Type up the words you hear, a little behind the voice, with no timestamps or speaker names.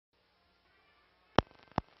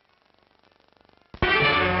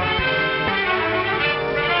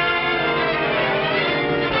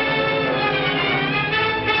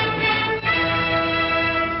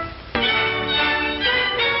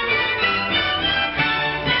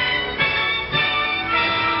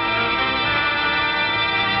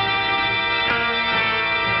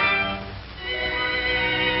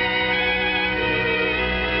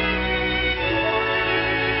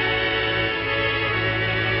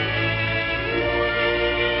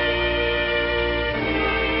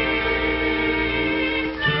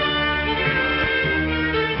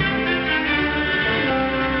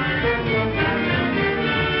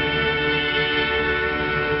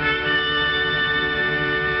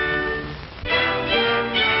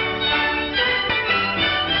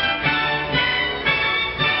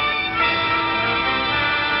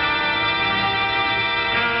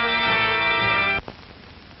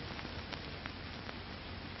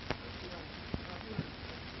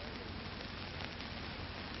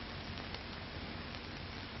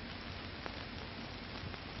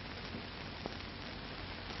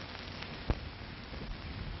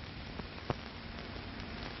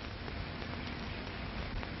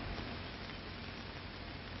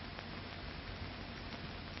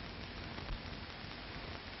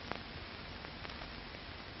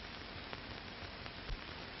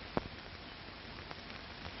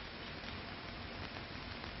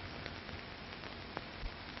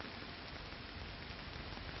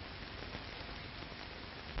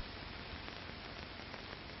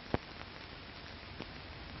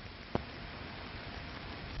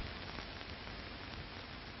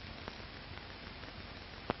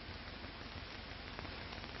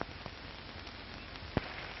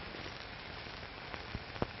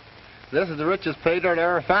This is the richest pay dirt I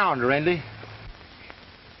ever found, Randy.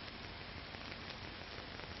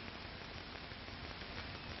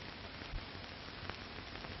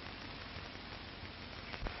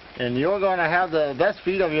 And you're going to have the best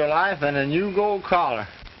feed of your life and a new gold collar.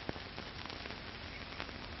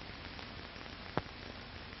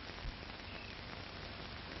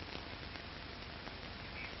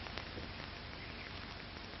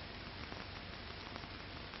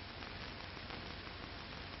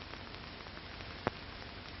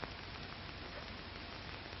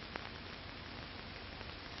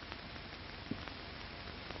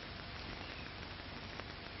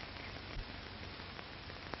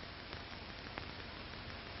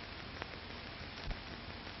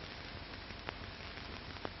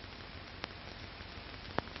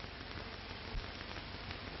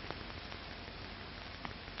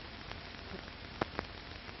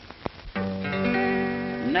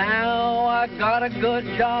 Now I got a good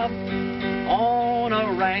job on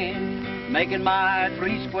a ranch, making my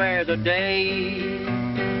 3 squares a day.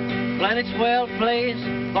 Plenty swell place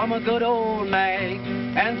from a good old nag,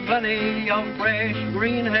 and plenty of fresh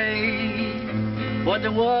green hay. But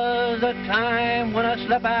there was a time when I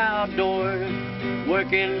slept outdoors,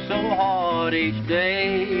 working so hard each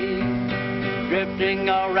day, drifting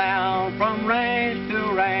around from ranch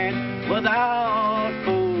to ranch without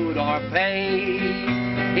food or pay.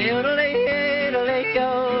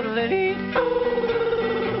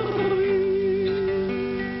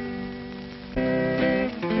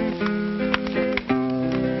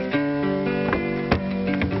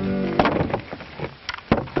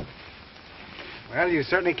 Well, you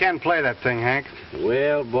certainly can play that thing, Hank.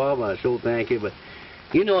 Well, Bob, I so thank you, but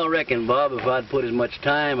you know, I reckon, Bob, if I'd put as much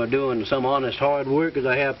time of doing some honest hard work as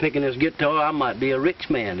I have picking this guitar, I might be a rich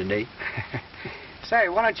man today. Say,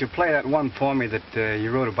 why don't you play that one for me that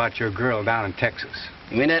you wrote about your girl down in Texas?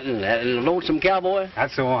 You mean that Lonesome Cowboy?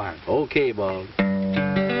 That's the one. Okay, Bob.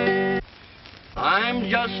 I'm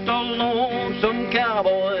just a lonesome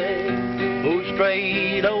cowboy who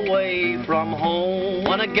strayed away from home.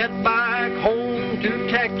 When I get back home to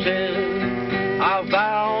Texas, I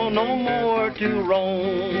vow no more to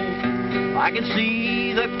roam. I can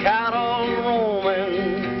see the cattle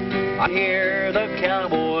roaming, I hear the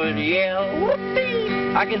cowboys yell, whoopee!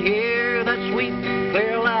 I can hear that sweet,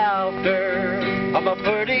 clear laughter of a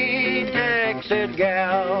pretty Texas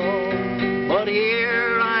gal. But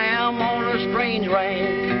here I am on a strange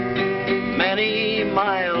ranch, many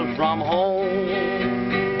miles from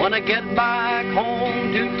home. When I get back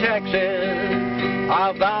home to Texas,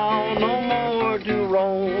 I vow no more to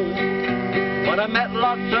roam. But I met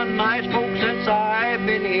lots of nice folks since I've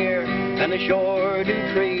been here, and they sure do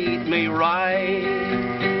treat me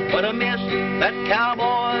right. But I miss that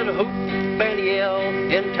cowboy hoop and yell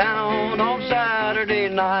in town on Saturday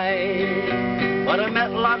night. But I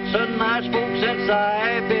met lots of nice folks since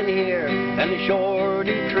I've been here, and they sure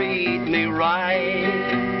do treat me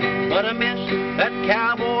right. But I miss that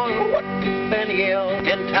cowboy whoop and yell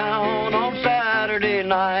in town on Saturday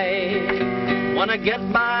night. When I get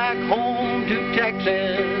back home to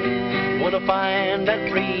Texas, gonna find that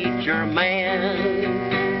preacher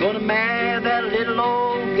man, gonna marry that little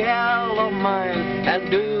old gal of mine and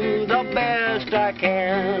do the best I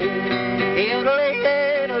can.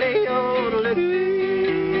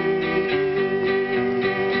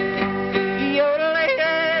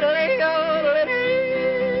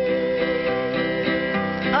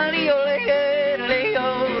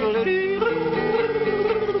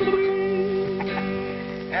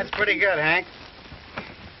 That's pretty good, Hank.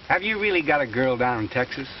 Have you really got a girl down in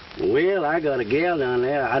Texas? Well, I got a gal down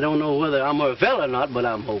there. I don't know whether I'm her fella or not, but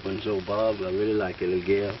I'm hoping so, Bob. I really like the little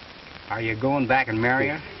gal. Are you going back and marry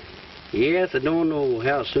her? Yes, I don't know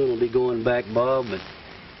how soon I'll be going back, Bob, but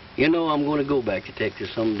you know I'm going to go back to Texas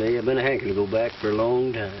someday. I've been a hankering to go back for a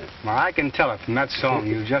long time. Well, I can tell it from that song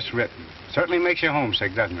you've just written. Certainly makes you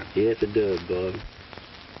homesick, doesn't it? Yes, it does, Bob.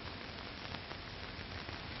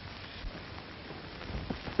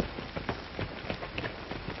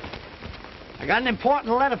 I got an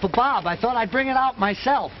important letter for Bob. I thought I'd bring it out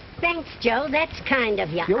myself. Thanks, Joe. That's kind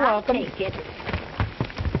of you. You're welcome. I'll take it.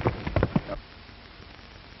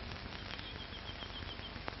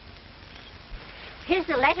 Here's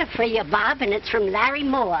a letter for you, Bob, and it's from Larry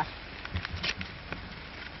Moore.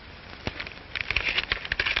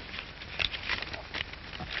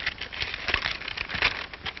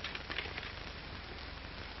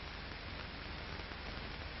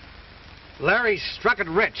 Larry struck it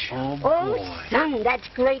rich. Oh, boy. Oh, son, that's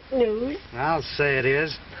great news. I'll say it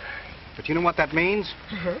is. But you know what that means?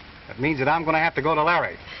 Uh-huh. That means that I'm going to have to go to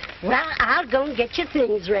Larry. Well, I'll go and get your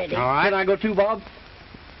things ready. All right. Can I go too, Bob?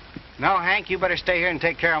 No, Hank, you better stay here and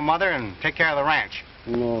take care of Mother and take care of the ranch.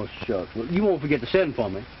 Oh, shucks. Well, you won't forget to send for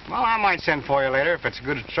me. Well, I might send for you later if it's a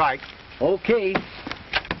good strike. Okay.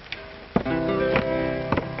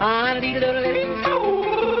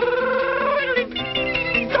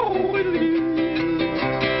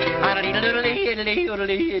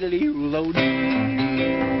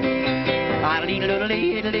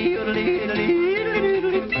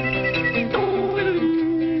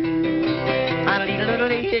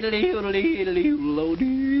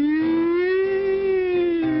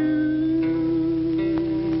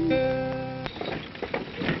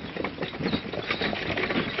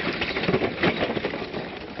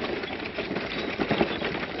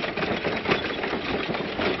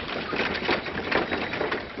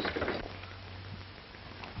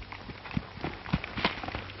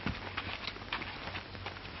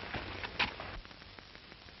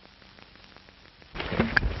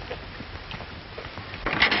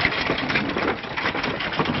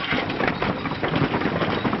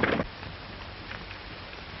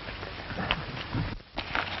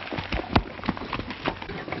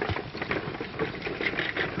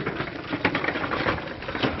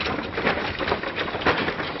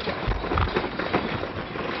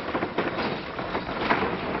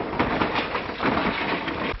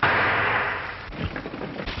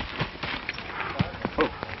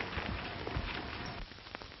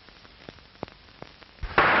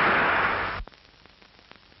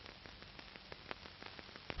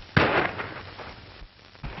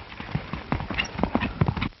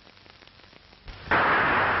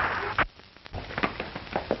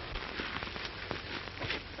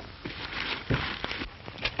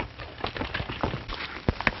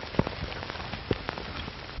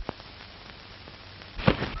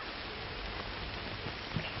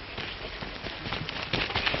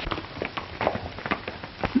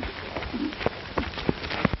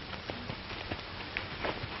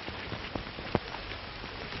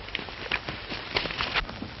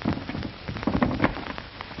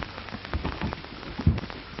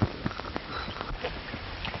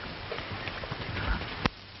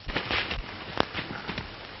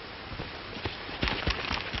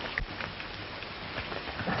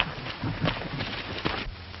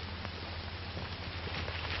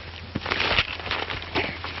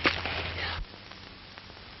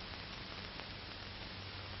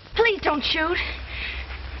 Please don't shoot.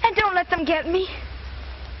 And don't let them get me.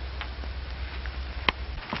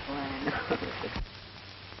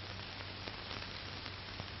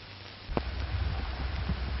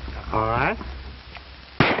 All right.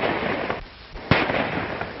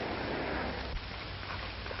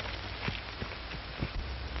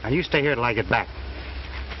 Now, you stay here till I get back.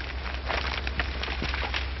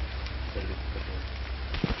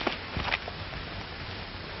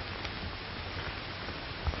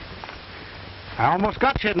 I almost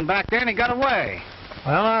got Shedden back there and he got away.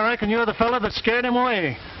 Well, I reckon you're the fella that scared him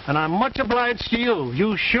away. And I'm much obliged to you.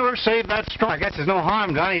 You sure saved that strong. I guess there's no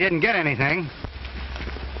harm done. He didn't get anything.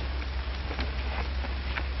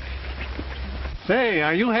 Say,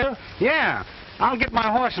 are you here? Yeah. I'll get my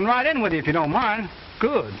horse and ride in with you if you don't mind.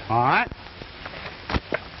 Good. All right.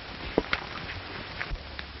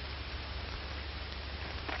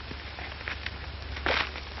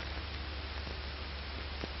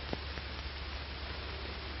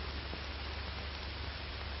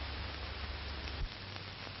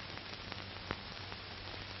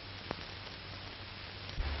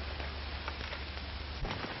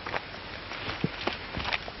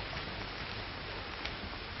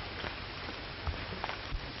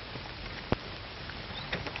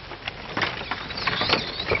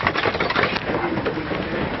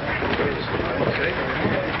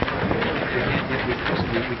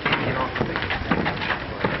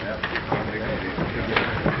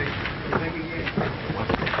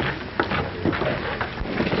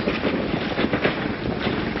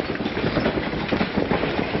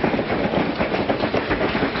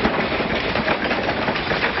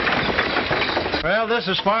 Well, this is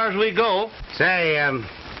as far as we go. Say,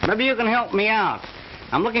 maybe you can help me out.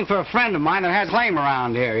 I'm looking for a friend of mine that has claim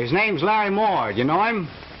around here. His name's Larry Moore. Do you know him?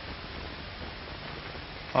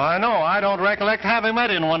 I know. I don't recollect having met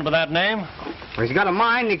anyone by that name. Well, he's got a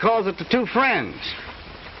mine and he calls it the Two Friends.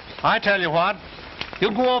 I tell you what.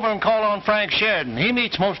 You go over and call on Frank Sheridan. He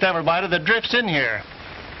meets most everybody that drifts in here.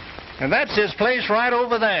 And that's his place right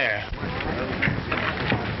over there.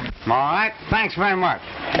 All right. Thanks very much.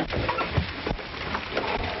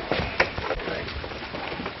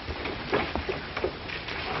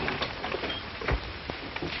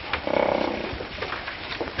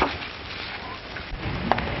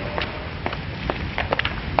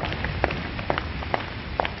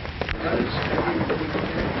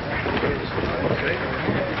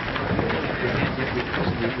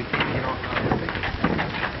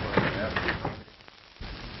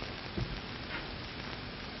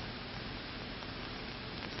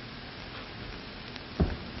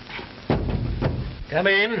 Come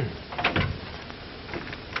in.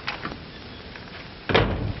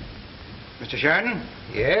 Mr. Sheridan?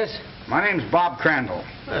 Yes? My name's Bob Crandall.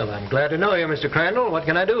 Well, I'm glad to know you, Mr. Crandall. What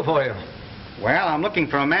can I do for you? Well, I'm looking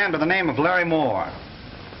for a man by the name of Larry Moore.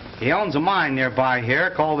 He owns a mine nearby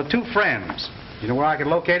here called the Two Friends. You know where I could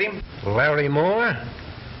locate him? Larry Moore?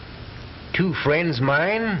 Two Friends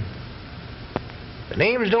mine? The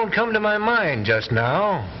names don't come to my mind just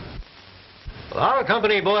now. Well, our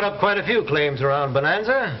company bought up quite a few claims around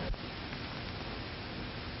Bonanza.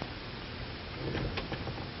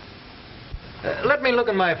 Let me look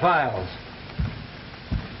in my files.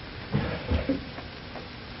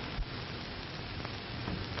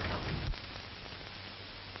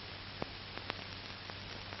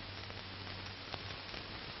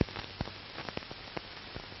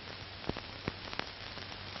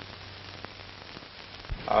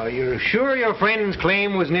 Are you sure your friend's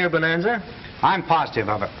claim was near Bonanza? I'm positive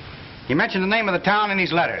of it. He mentioned the name of the town in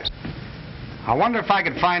his letters. I wonder if I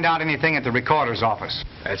could find out anything at the recorder's office.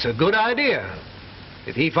 That's a good idea.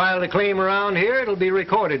 If he filed a claim around here, it'll be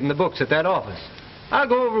recorded in the books at that office. I'll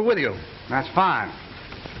go over with you. That's fine.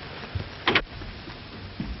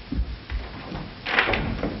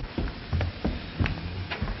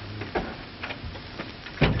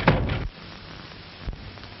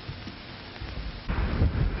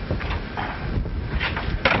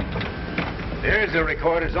 There's the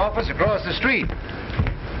recorder's office across the street.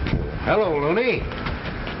 Hello, Looney.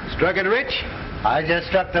 Struck it rich? I just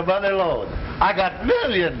struck the mother load. I got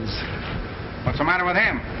millions. What's the matter with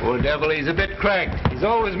him? Poor devil, he's a bit cracked. He's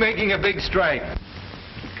always making a big strike.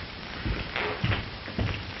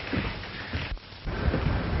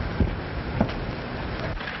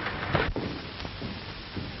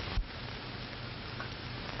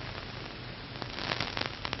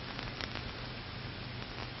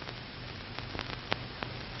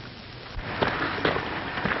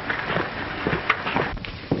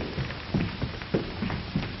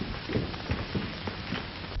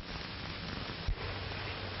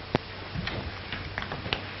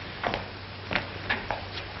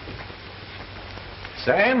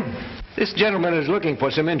 Sam, this gentleman is looking for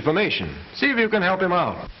some information. See if you can help him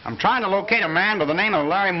out. I'm trying to locate a man by the name of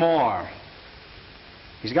Larry Moore.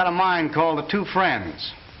 He's got a mine called the Two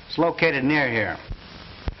Friends. It's located near here.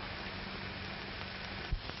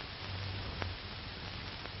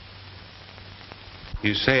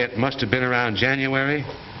 You say it must have been around January?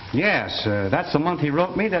 Yes, that's the month he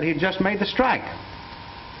wrote me that he'd just made the strike.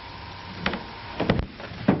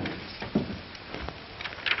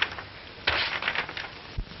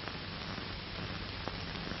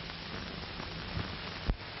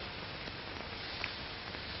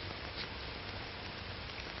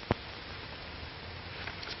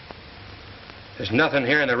 There's nothing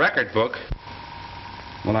here in the record book.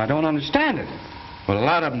 Well, I don't understand it. Well, a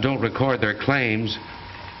lot of them don't record their claims.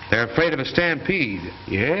 They're afraid of a stampede.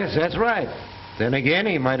 Yes, that's right. Then again,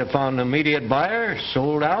 he might have found an immediate buyer,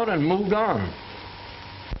 sold out, and moved on.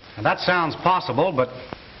 Now, that sounds possible, but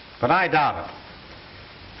I doubt it.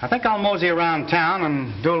 I think I'll mosey around town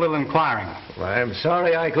and do a little inquiring. Well, I'm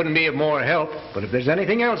sorry I couldn't be of more help, but if there's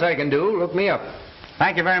anything else I can do, look me up.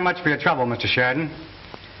 Thank you very much for your trouble, Mr. Sheridan.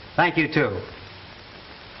 Thank you, too.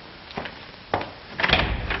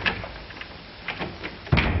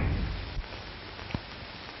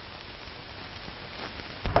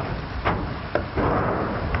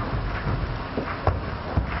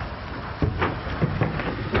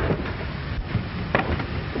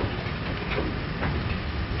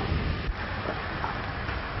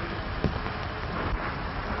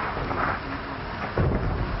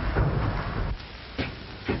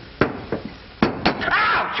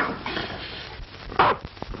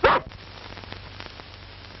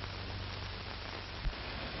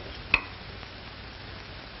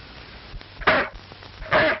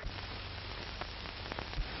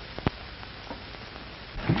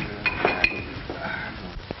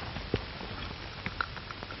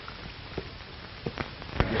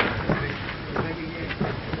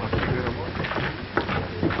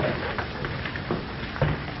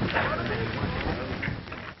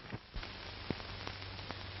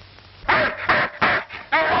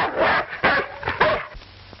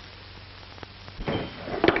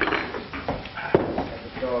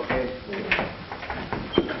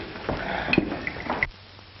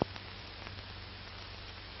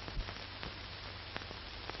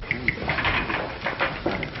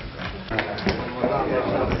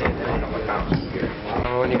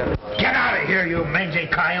 Get out of here, you mangy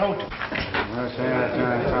coyote!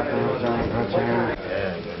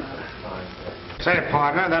 Say,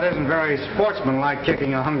 partner, that isn't very sportsmanlike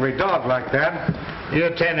kicking a hungry dog like that. You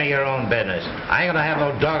attend to your own business. I ain't gonna have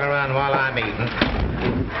no dog around while I'm eating.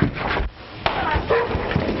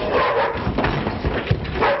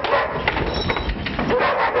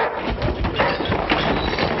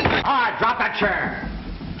 All right, drop that chair.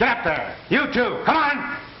 Get up there. You too. Come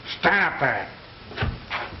on. Stand up there.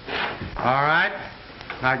 All right.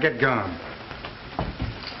 Now get going.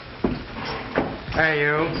 Hey,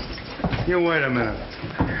 you. You wait a minute.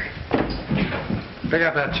 Pick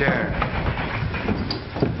up that chair.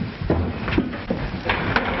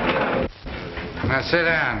 Now sit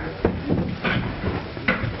down.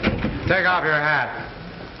 Take off your hat.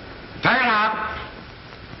 Take it off.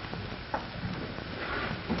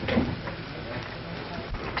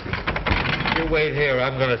 You wait here.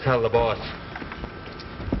 I'm gonna tell the boss.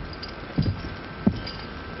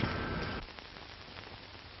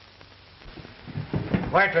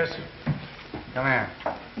 Waitress, come here.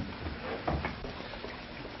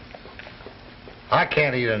 I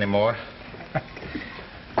can't eat anymore.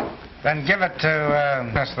 Then give it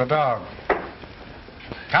to that's the dog.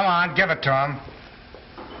 Come on, give it to him.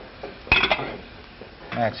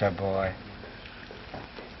 That's a boy.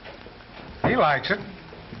 He likes it.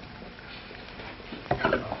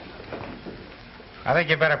 I think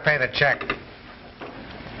you better pay the check.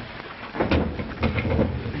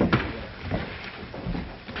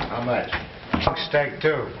 How much? Dog steak,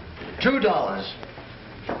 too. $2.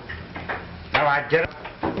 All right, get it.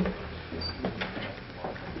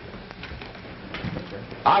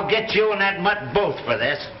 I'll get you and that mutt both for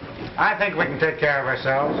this. I think we can take care of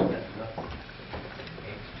ourselves.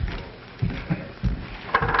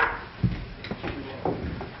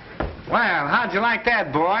 Well, how'd you like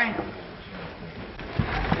that, boy?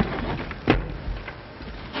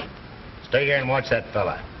 Stay here and watch that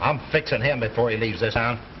fella. I'm fixing him before he leaves this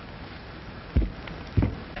town.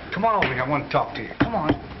 Come on over here. I want to talk to you. Come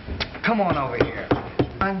on. Come on over here.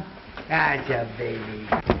 Come on. That's a baby.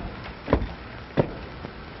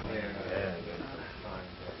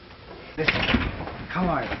 Listen. Come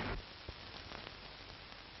on.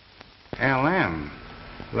 L.M.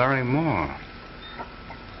 Larry Moore.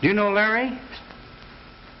 Do you know Larry?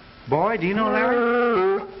 Boy, do you know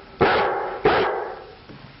Larry?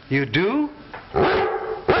 You do?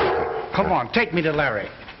 Come on, take me to Larry.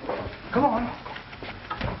 Come on.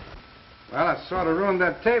 Well, I sort of ruined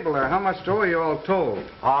that table there. How much do you all told?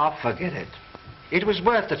 Oh, forget it. It was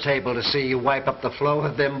worth the table to see you wipe up the flow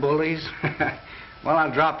of them bullies. Well,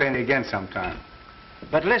 I'll drop in again sometime.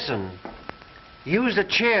 But listen, use the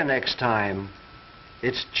chair next time.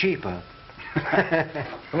 It's cheaper.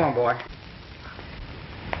 Come on, boy.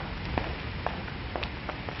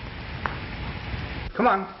 Come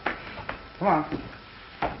on. Come on.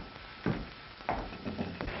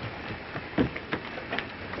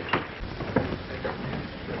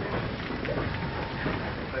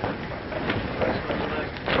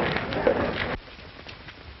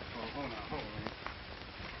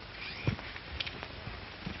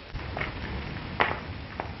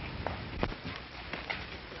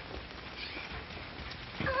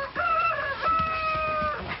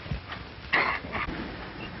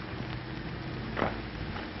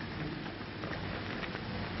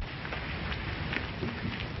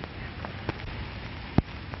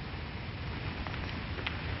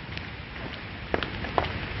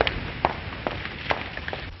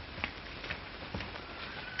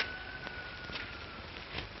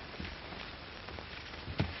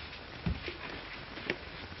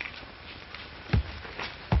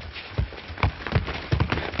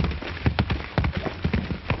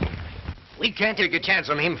 We can't take a chance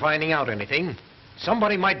on him finding out anything.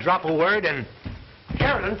 Somebody might drop a word and...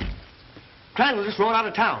 Sheridan, Crandall just rode out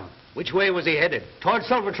of town. Which way was he headed? Toward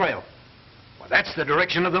Silver Trail. Well, that's the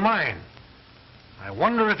direction of the mine. I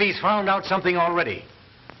wonder if he's found out something already.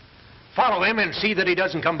 Follow him and see that he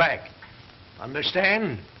doesn't come back.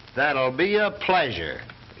 Understand? That'll be a pleasure.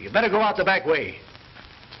 You better go out the back way.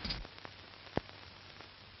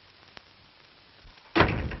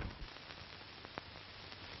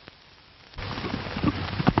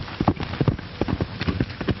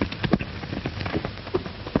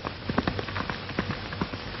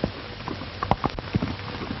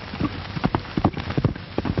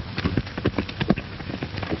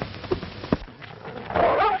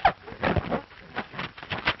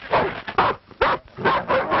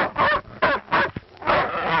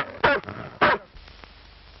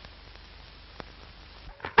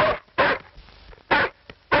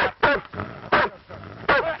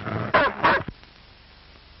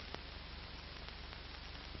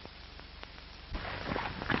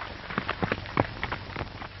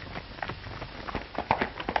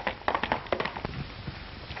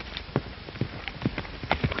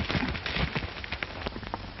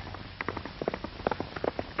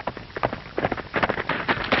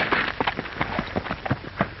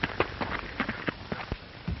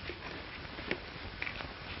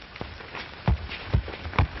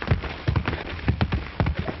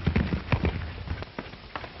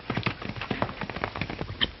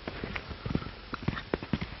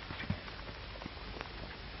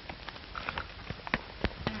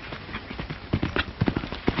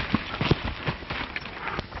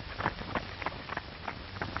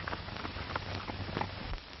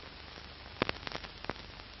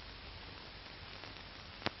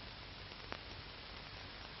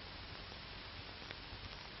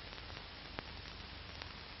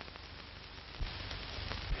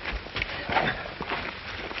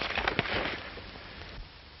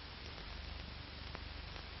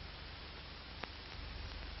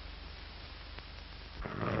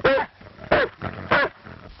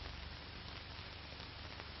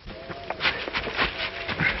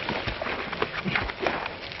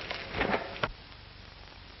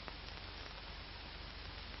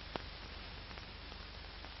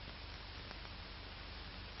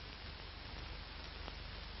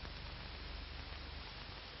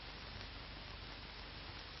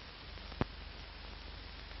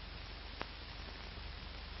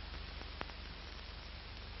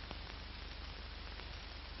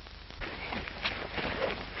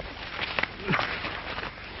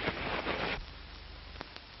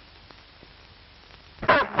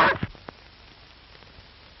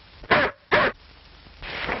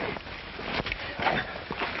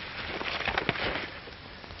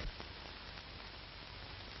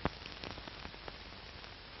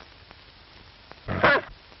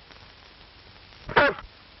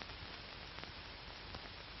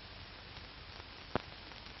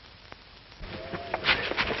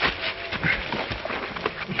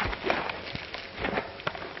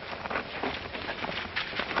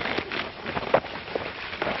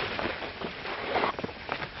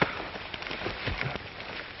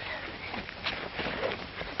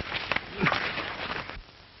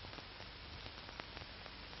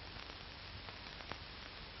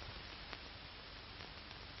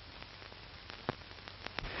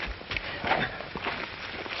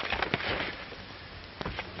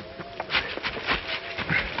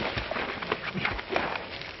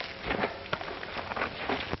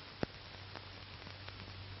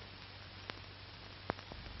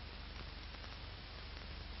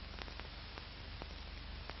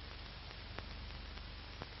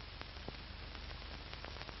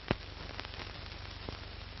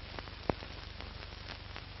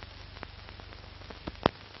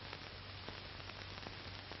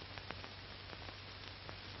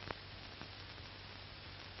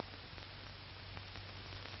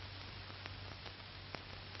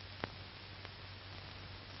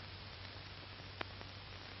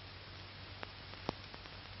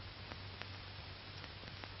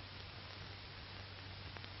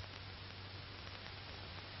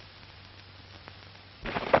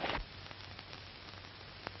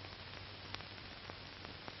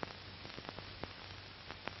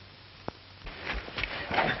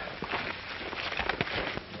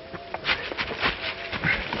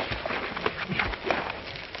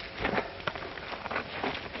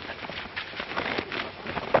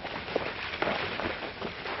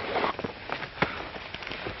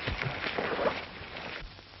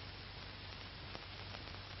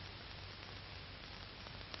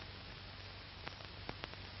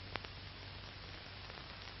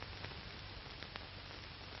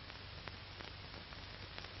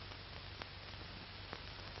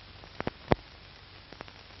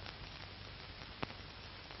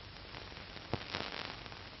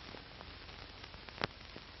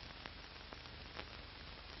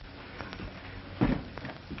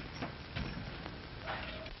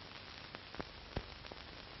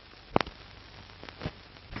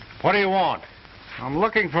 What do you want? I'm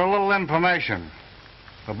looking for a little information.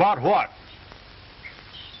 About what?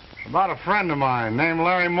 About a friend of mine named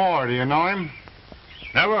Larry Moore. Do you know him?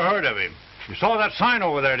 Never heard of him. You saw that sign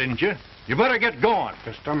over there, didn't you? You better get going.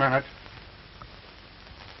 Just a minute.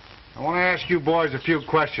 I want to ask you boys a few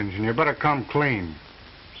questions, and you better come clean.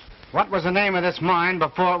 What was the name of this mine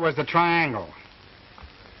before it was the Triangle?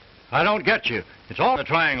 I don't get you. It's all the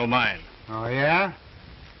Triangle Mine. Oh, yeah?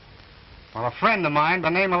 Well, a friend of mine by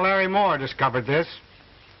the name of Larry Moore discovered this,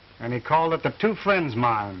 and he called it the Two Friends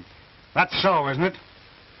Mine. That's so, isn't it?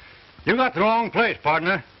 You got the wrong place,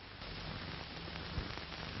 partner.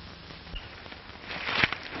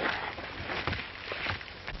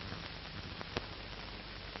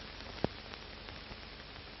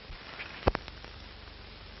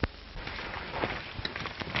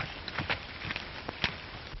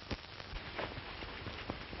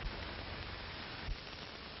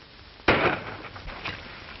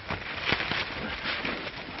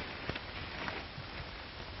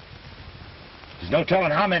 There's no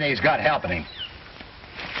telling how many he's got helping him.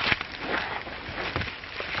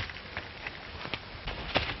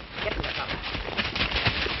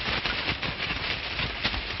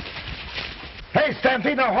 Hey,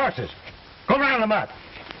 stampede our horses. Go round them up.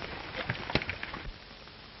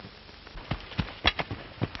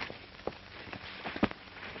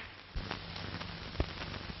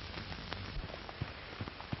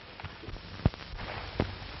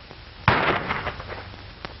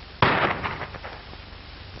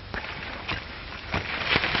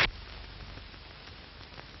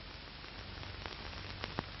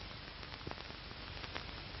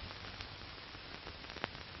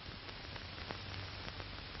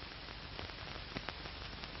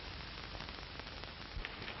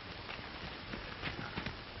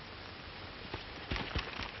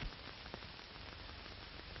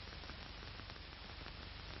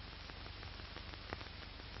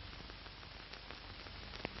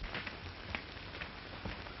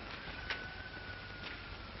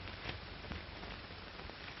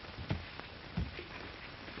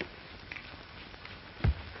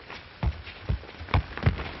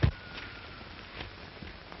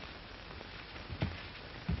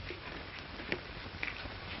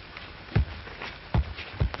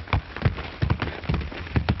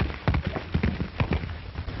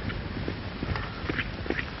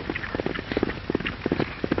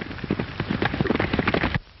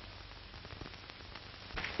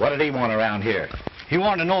 What did he want around here? He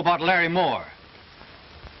wanted to know about Larry Moore.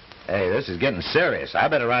 Hey, this is getting serious. I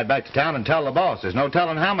better ride back to town and tell the boss. There's no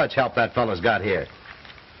telling how much help that fella's got here.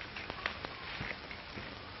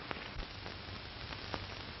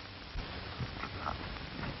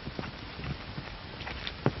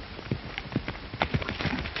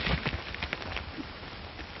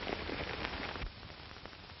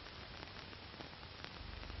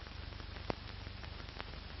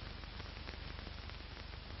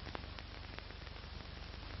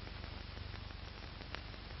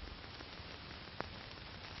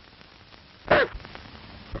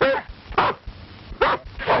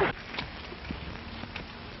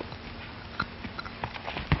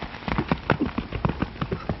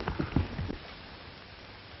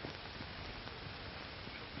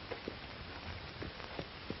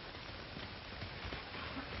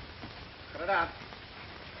 Put it out.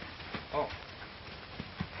 Oh.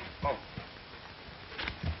 Oh.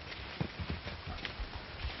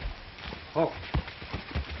 Oh.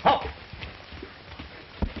 Ho!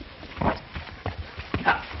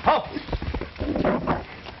 Ho!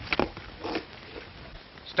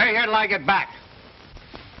 Stay here till I get back.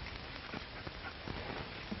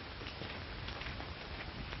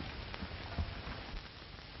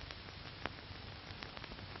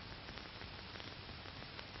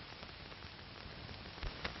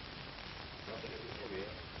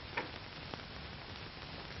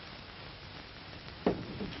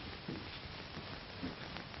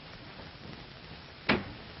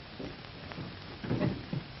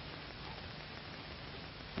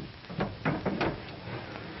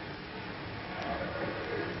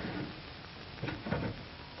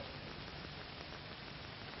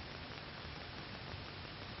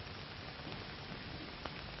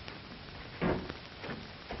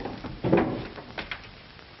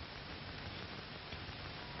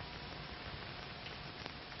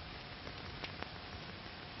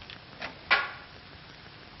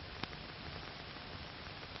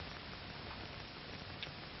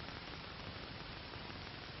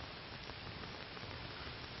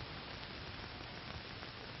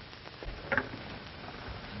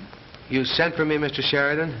 You sent for me, Mr.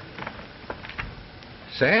 Sheridan?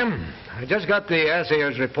 Sam, I just got the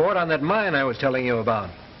assayer's report on that mine I was telling you about.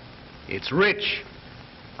 It's rich.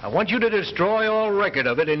 I want you to destroy all record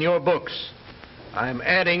of it in your books. I'm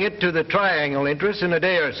adding it to the triangle interest in a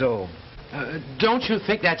day or so. Don't you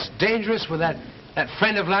think that's dangerous with that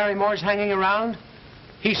friend of Larry Moore's hanging around?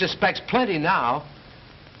 He suspects plenty now.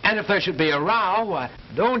 And if there should be a row, why...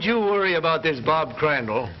 Don't you worry about this Bob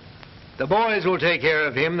Crandall. The boys will take care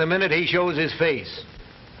of him the minute he shows his face.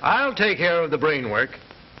 I'll take care of the brain work.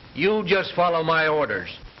 You just follow my orders.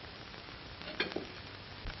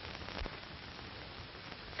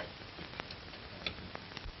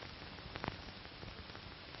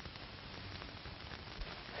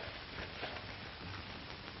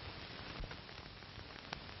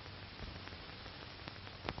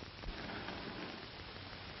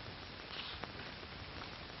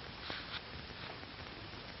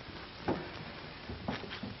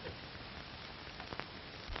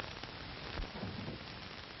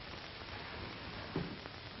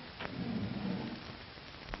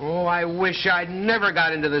 Oh, I wish I'd never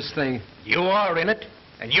got into this thing. You are in it,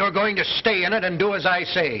 and you're going to stay in it and do as I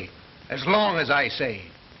say, as long as I say.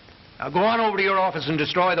 Now go on over to your office and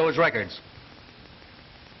destroy those records.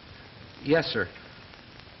 Yes, sir.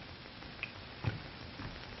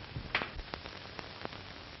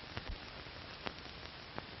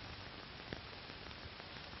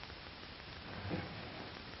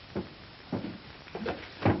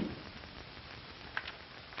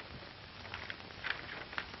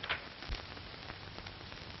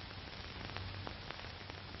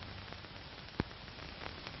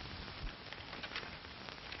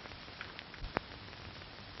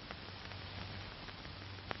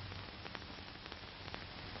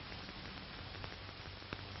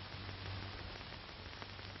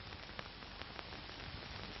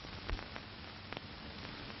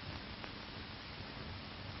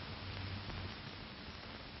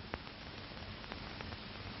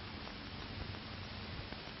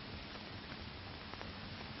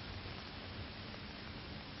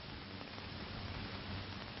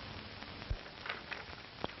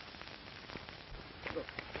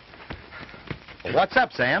 What's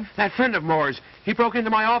up, Sam? That friend of Moore's, he broke into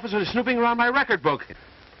my office and is snooping around my record book.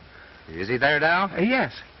 Is he there now?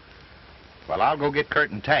 Yes. Well, I'll go get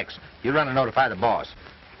Kurt and Tex. You run and notify the boss.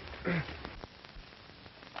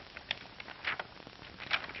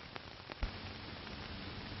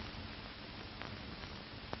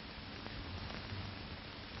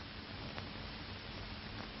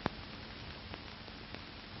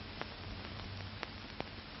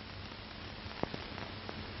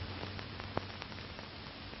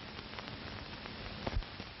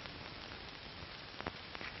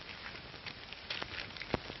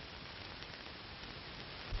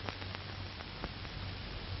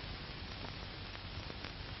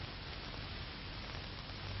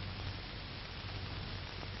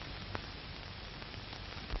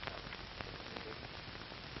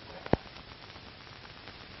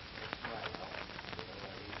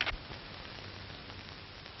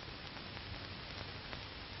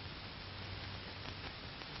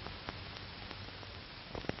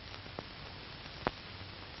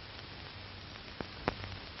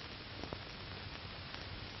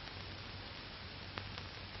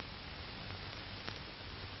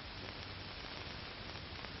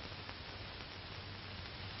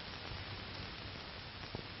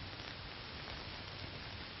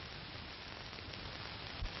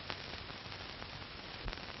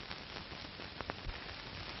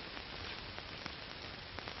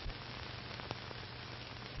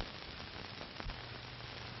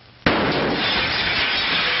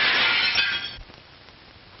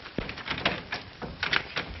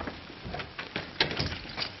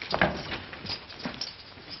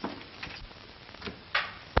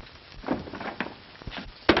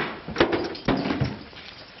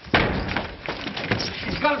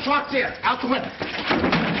 It's locked here, out the window.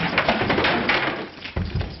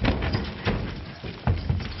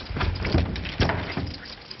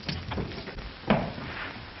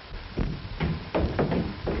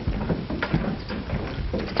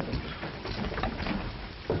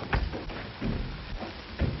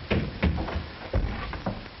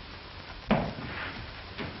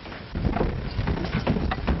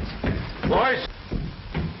 Boys.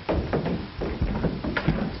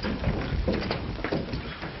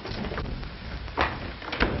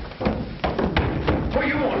 What do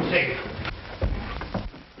you want, Zig?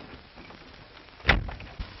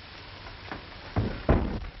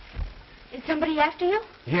 Is somebody after you?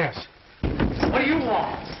 Yes. What do you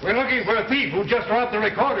want? We're looking for a thief who just robbed the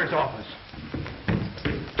recorder's office.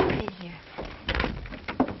 In here.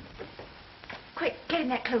 Quick, get in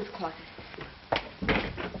that clothes closet.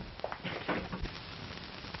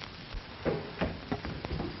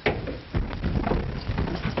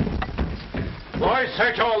 boys,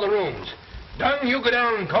 search all the rooms. Dunn, you go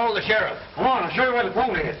down and call the sheriff. Come on, I'll show you where the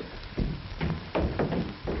phone is.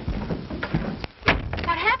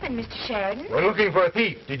 What happened, Mr. Sheridan? We're looking for a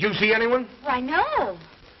thief. Did you see anyone? Why, no.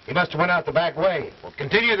 He must have went out the back way. We'll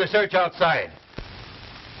continue the search outside.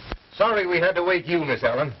 Sorry we had to wake you, Miss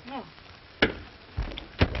Ellen. No.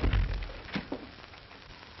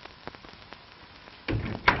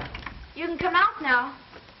 You can come out now.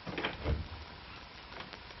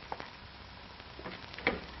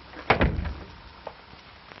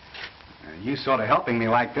 You sort of helping me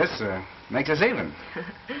like this makes us even.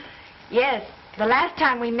 Yes. The last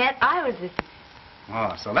time we met, I was this.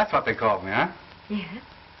 Oh, so that's what they called me, huh? Yes.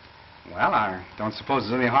 Well, I don't suppose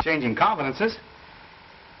there's any harm changing confidences.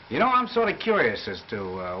 You know, I'm sort of curious as to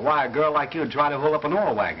why a girl like you would try to hold up an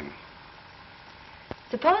oil wagon.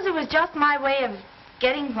 Suppose it was just my way of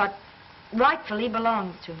getting what rightfully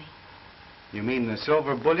belongs to me. You mean the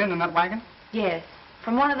silver bullion in that wagon? Yes.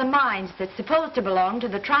 From one of the mines that's supposed to belong to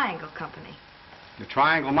the Triangle Company. The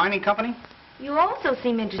Triangle Mining Company? You also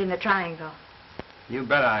seem interested in the Triangle. You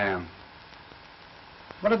bet I am.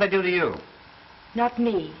 What did they do to you? Not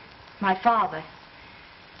me. My father.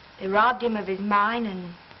 They robbed him of his mine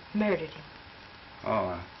and murdered him.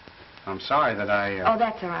 Oh, I'm sorry that I... Oh,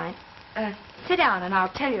 that's all right. Sit down and I'll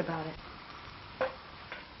tell you about it.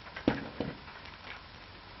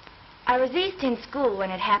 I was East in school when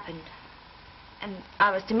it happened. And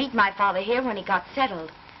I was to meet my father here when he got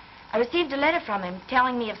settled. I received a letter from him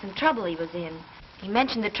telling me of some trouble he was in. He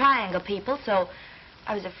mentioned the Triangle people, so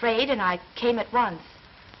I was afraid and I came at once.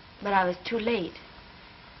 But I was too late.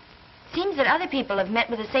 Seems that other people have met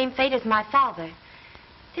with the same fate as my father.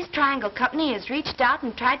 This Triangle Company has reached out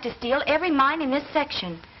and tried to steal every mine in this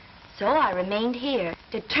section. So I remained here,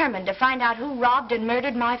 determined to find out who robbed and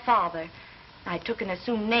murdered my father. I took an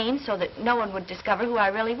assumed name so that no one would discover who I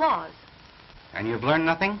really was. And you've learned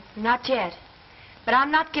nothing? Not yet. But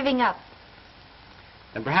I'm not giving up.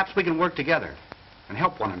 Then perhaps we can work together and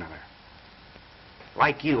help one another.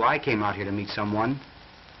 Like you, I came out here to meet someone,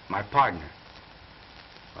 my partner.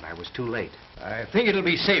 But I was too late. I think it'll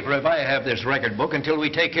be safer if I have this record book until we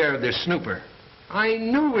take care of this snooper. I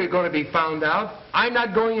knew we were going to be found out. I'm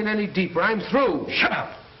not going in any deeper. I'm through. Shut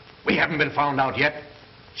up. We haven't been found out yet.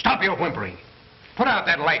 Stop your whimpering. Put out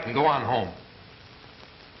that light and go on home.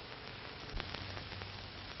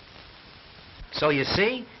 So you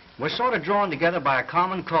see, we're sort of drawn together by a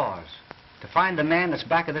common cause. To find the man that's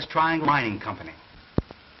back of this Triangle Mining Company.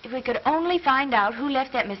 If we could only find out who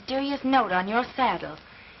left that mysterious note on your saddle.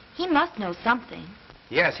 He must know something.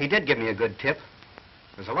 Yes, he did give me a good tip.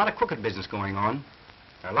 There's a lot of crooked business going on.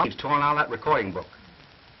 There are lots torn out of that recording book.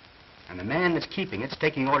 And the man that's keeping it's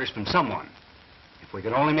taking orders from someone. If we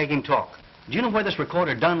could only make him talk. Do you know where this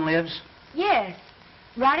recorder Dunn lives? Yes,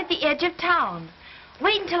 right at the edge of town.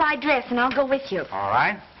 Wait until I dress and I'll go with you. All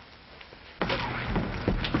right.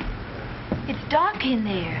 It's dark in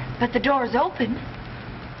there, but the door's open.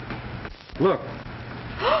 Look.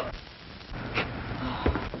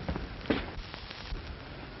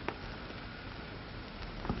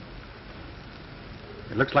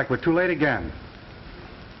 It looks like we're too late again.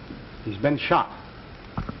 He's been shot.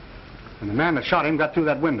 And the man that shot him got through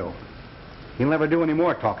that window. He'll never do any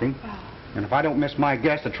more talking. And if I don't miss my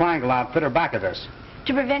guess, the Triangle outfit are back of this.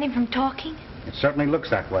 To prevent him from talking? It certainly looks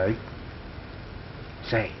that way.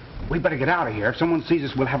 Say, we better get out of here. If someone sees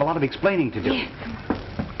us, we'll have a lot of explaining to do. Yes.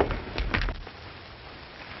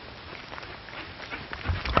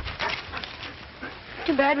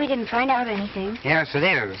 Too bad we didn't find out anything. Yes, it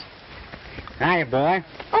is. Hiya, boy.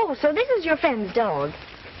 Oh, so this is your friend's dog.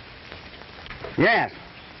 Yes.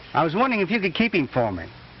 I was wondering if you could keep him for me.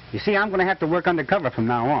 You see, I'm going to have to work undercover from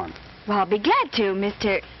now on. Well, I'll be glad to,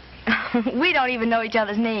 Mr. We don't even know each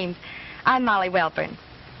other's names. I'm Molly Welburn.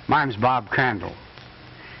 Mine's Bob Crandall.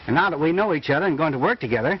 And now that we know each other and going to work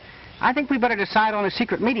together, I think we better decide on a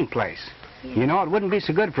secret meeting place. Yeah. You know, it wouldn't be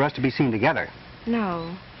so good for us to be seen together.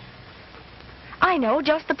 No. I know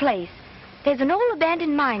just the place. There's an old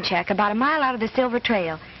abandoned mine shack about a mile out of the Silver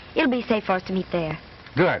Trail. It'll be safe for us to meet there.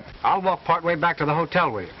 Good. I'll walk part way back to the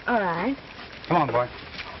hotel with you. All right. Come on, boy.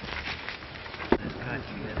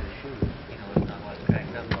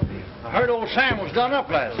 I heard old Sam was done up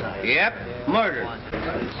last night. Yep, murdered.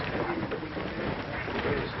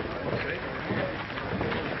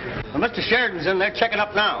 Well, Mr. Sheridan's in there checking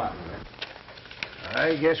up now.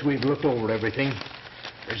 I guess we've looked over everything.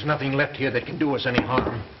 There's nothing left here that can do us any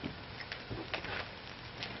harm.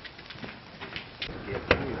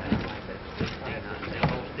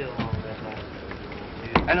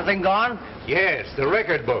 Anything gone? Yes, the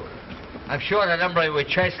record book. I'm sure that hombre we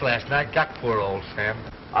chased last night got poor old Sam.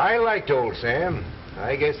 I liked old Sam.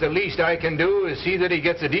 I guess the least I can do is see that he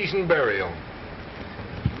gets a decent burial.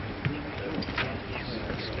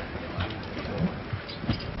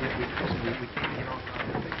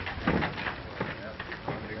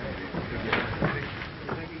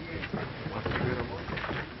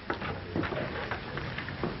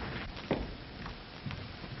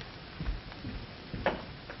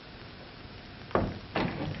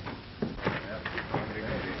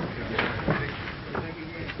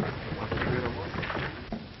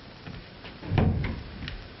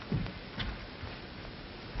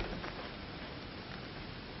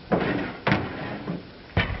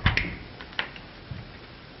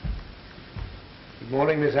 Good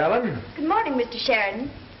morning, Miss Allen. Good morning, Mr. Sheridan.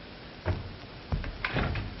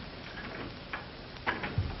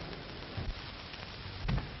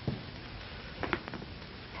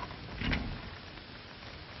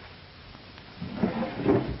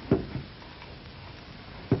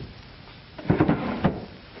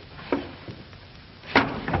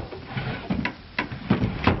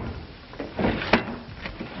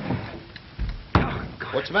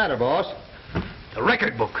 What's the matter, boss? The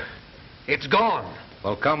record book. It's gone.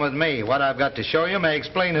 Well, come with me. What I've got to show you may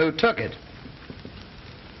explain who took it.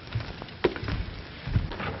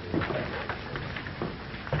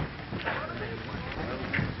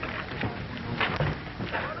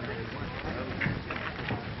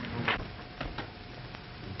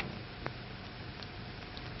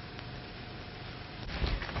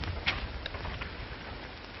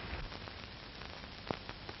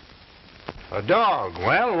 A dog.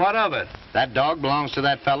 Well, what of it? That dog belongs to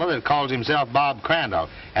that fellow that calls himself Bob Crandall.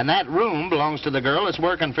 And that room belongs to the girl that's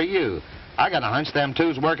working for you. I got a hunch them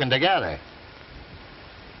two's working together.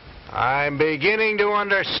 I'm beginning to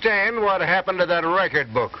understand what happened to that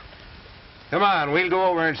record book. Come on, we'll go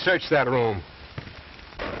over and search that room.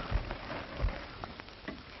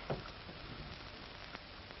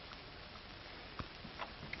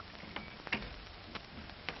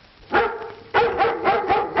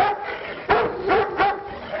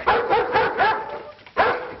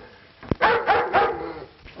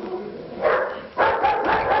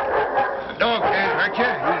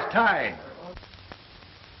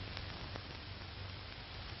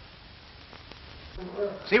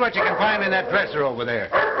 See what you can find in that dresser over there.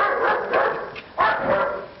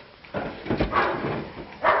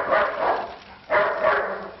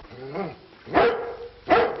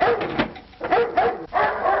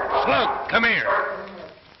 Slug, come here.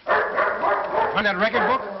 Find that record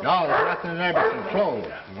book? No, there's nothing in there but some clothes.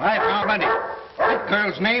 I found plenty. That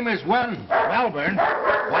girl's name is Welburn.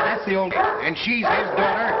 Why, that's the old... And she's his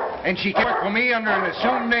daughter, and she worked for me under an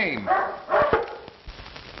assumed name.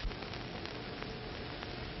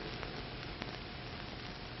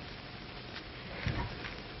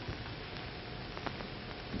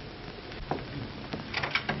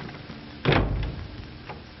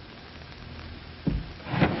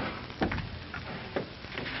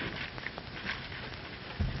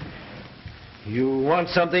 You want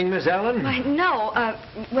something, Miss Allen? Why, no,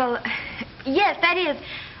 well, yes, that is,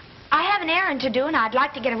 I have an errand to do, and I'd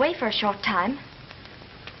like to get away for a short time.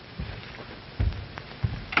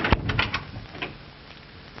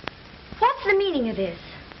 What's the meaning of this?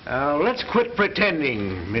 Let's quit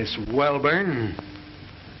pretending, Miss Welburn.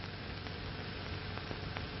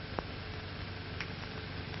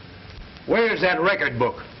 Where's that record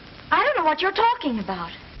book? I don't know what you're talking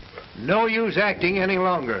about. No use acting any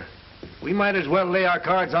longer. We might as well lay our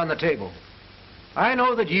cards on the table. I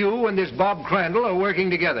know that you and this Bob Crandall are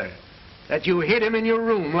working together. That you hid him in your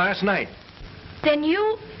room last night. Then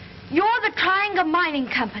you're the Triangle Mining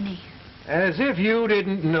Company. As if you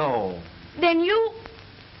didn't know. Then you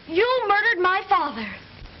murdered my father.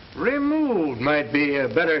 Removed might be a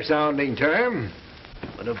better sounding term.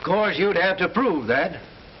 But of course you'd have to prove that.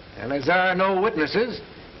 And as there are no witnesses,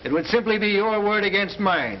 it would simply be your word against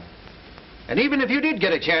mine. And even if you did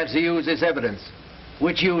get a chance to use this evidence,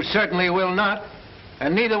 which you certainly will not,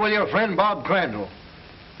 and neither will your friend Bob Crandall,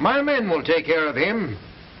 my men will take care of him.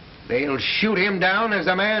 They'll shoot him down as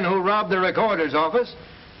the man who robbed the recorder's office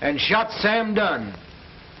and shot Sam Dunn.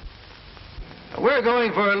 We're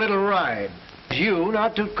going for a little ride. You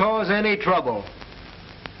not to cause any trouble.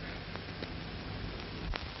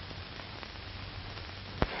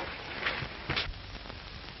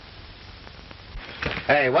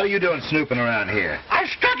 Hey, what are you doing snooping around here? I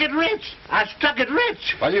struck it rich. I struck it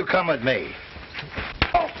rich. Well, you come with me.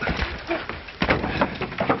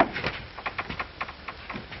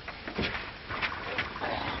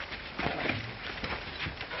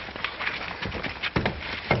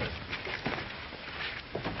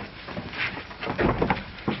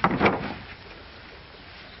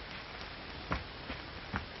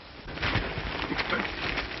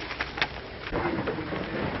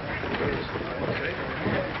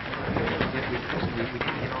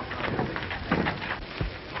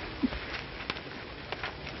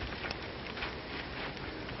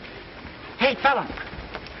 Hey, fella.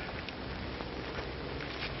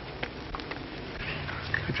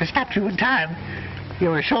 If I stopped you in time, you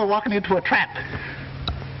were sure walking into a trap.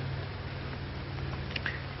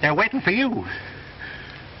 They're waiting for you.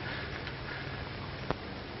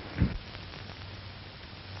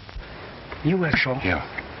 You were sure? Yeah.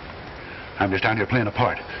 I'm just down here playing a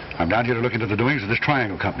part. I'm down here to look into the doings of this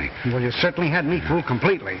Triangle Company. Well, you certainly had me fooled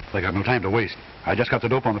completely. They got no time to waste. I just got the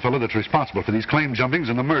dope on the fellow that's responsible for these claim jumpings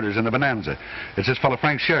and the murders in the Bonanza. It's this fellow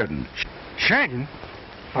Frank Sheridan. Sheridan?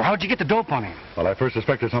 Well, how'd you get the dope on him? Well, I first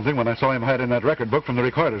suspected something when I saw him hide in that record book from the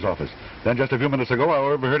recorder's office. Then just a few minutes ago, I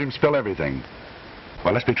overheard him spill everything.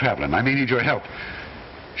 Well, let's be traveling. I may need your help.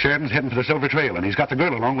 Sheridan's heading for the Silver Trail, and he's got the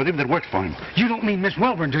girl along with him that works for him. You don't mean Miss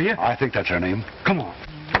Welborn, do you? I think that's her name. Come on.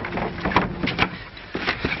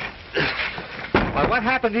 Well, what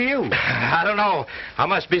happened to you? I don't know. I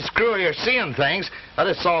must be screwy or seeing things. I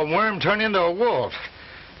just saw a worm turn into a wolf.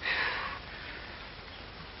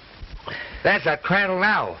 That's that Crandall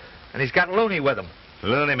now, and he's got Looney with him.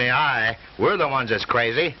 Looney me eye. We're the ones that's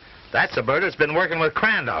crazy. That's the bird that's been working with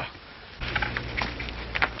Crandall.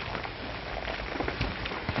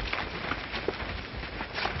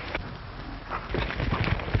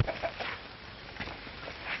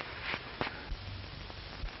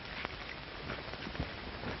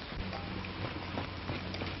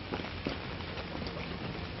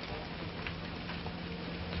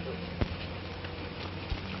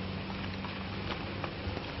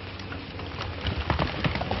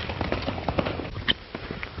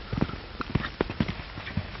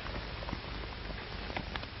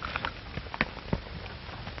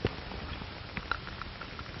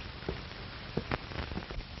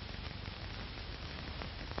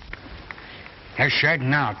 There's Sheridan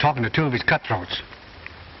now, talking to two of his cutthroats.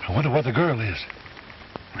 I wonder where the girl is.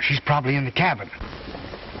 Well, she's probably in the cabin.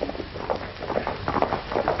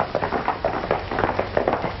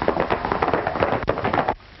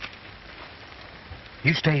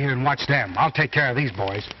 You stay here and watch them. I'll take care of these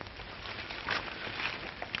boys.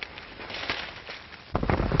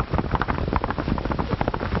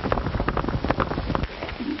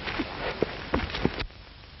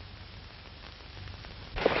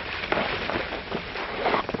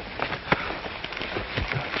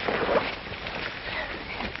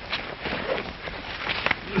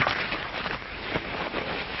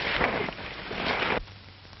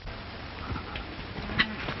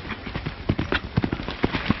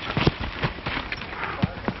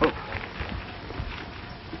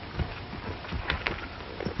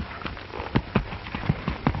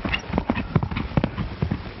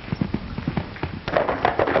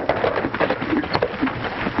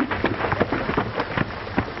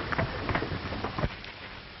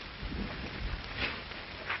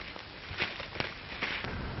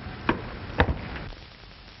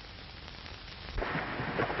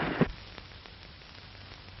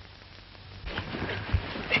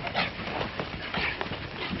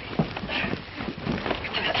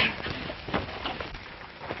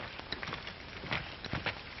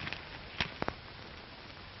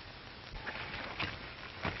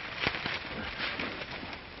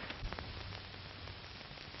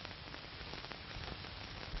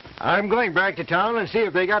 I'm going back to town and see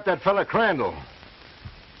if they got that fella Crandall.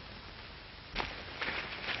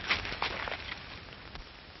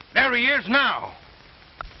 There he is now.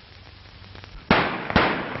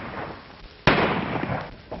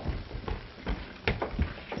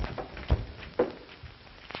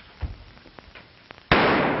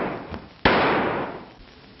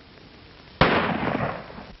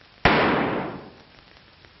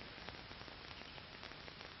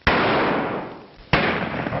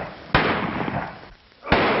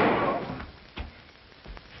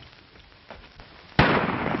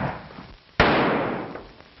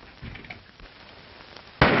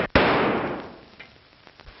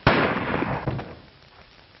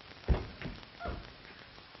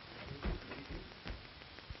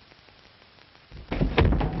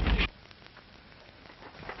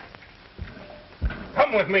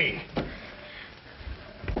 Come with me.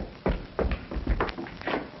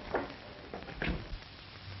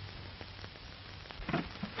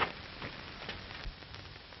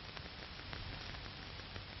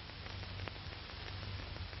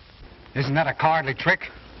 Isn't that a cowardly trick?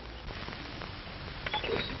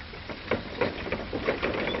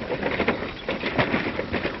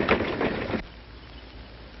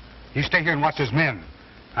 You stay here and watch his men.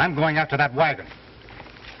 I'm going after that wagon.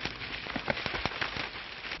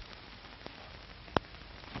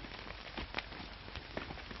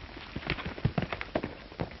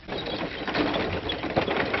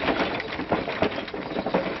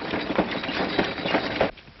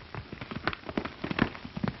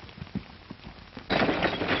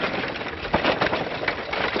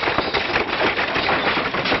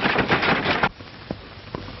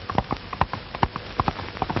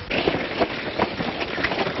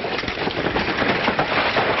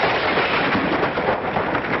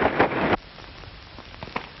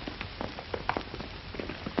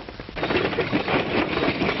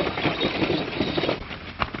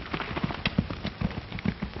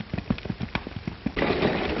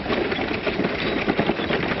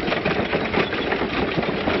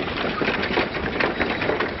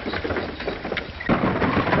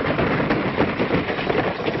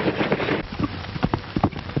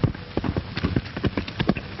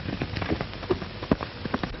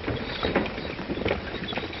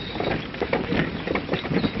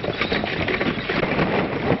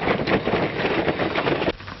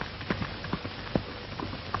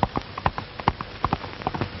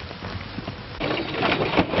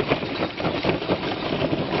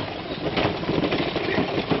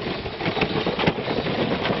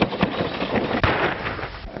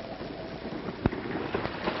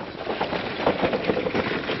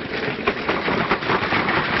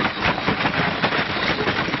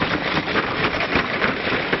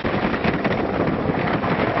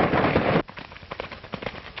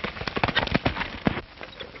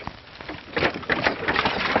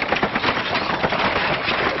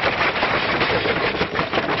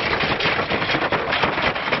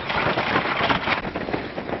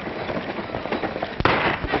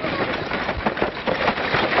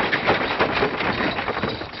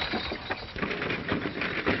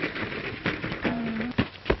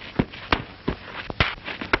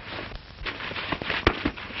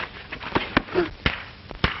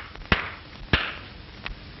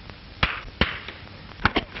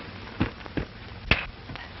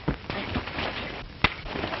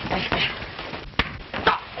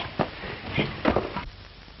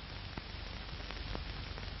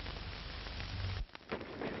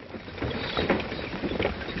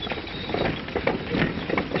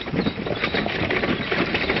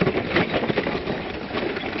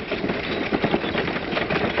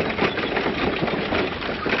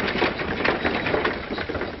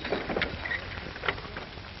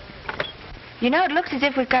 You know, it looks as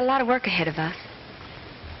if we've got a lot of work ahead of us.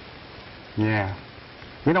 Yeah.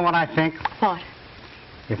 You know what I think? What?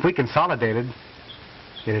 If we consolidated,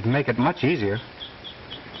 it'd make it much easier.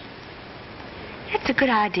 That's a good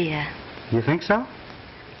idea. You think so?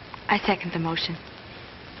 I second the motion.